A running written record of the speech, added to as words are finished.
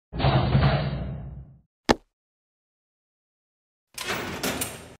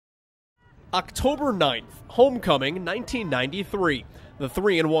October 9th, homecoming 1993. The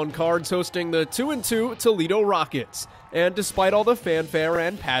 3-1 Cards hosting the 2-2 Toledo Rockets. And despite all the fanfare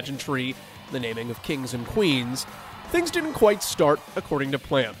and pageantry, the naming of kings and queens, things didn't quite start according to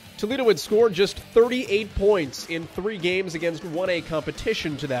plan. Toledo had scored just 38 points in 3 games against 1A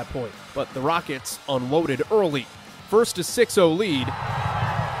competition to that point, but the Rockets unloaded early. First a 6-0 lead,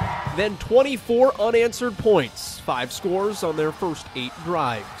 then 24 unanswered points, 5 scores on their first 8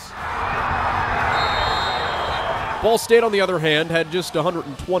 drives. Ball State, on the other hand, had just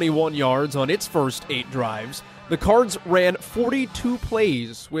 121 yards on its first 8 drives. The Cards ran 42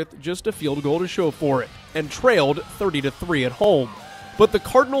 plays with just a field goal to show for it, and trailed 30-3 at home. But the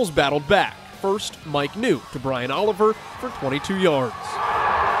Cardinals battled back. First, Mike New to Brian Oliver for 22 yards.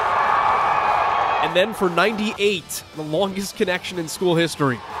 And then for 98, the longest connection in school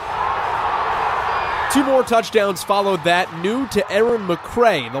history. 2 more touchdowns followed that, New to Aaron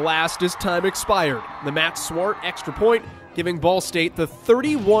McCray, the last as time expired. The Matt Swart extra point giving Ball State the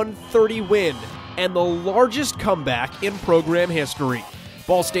 31-30 win and the largest comeback in program history.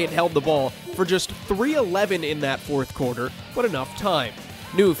 Ball State held the ball for just 3:11 in that fourth quarter, but enough time.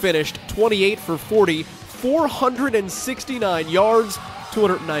 New finished 28 for 40, 469 yards,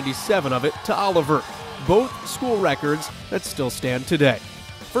 297 of it to Oliver. Both school records that still stand today.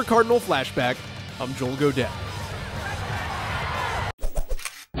 For Cardinal Flashback, I'm Joel Godet.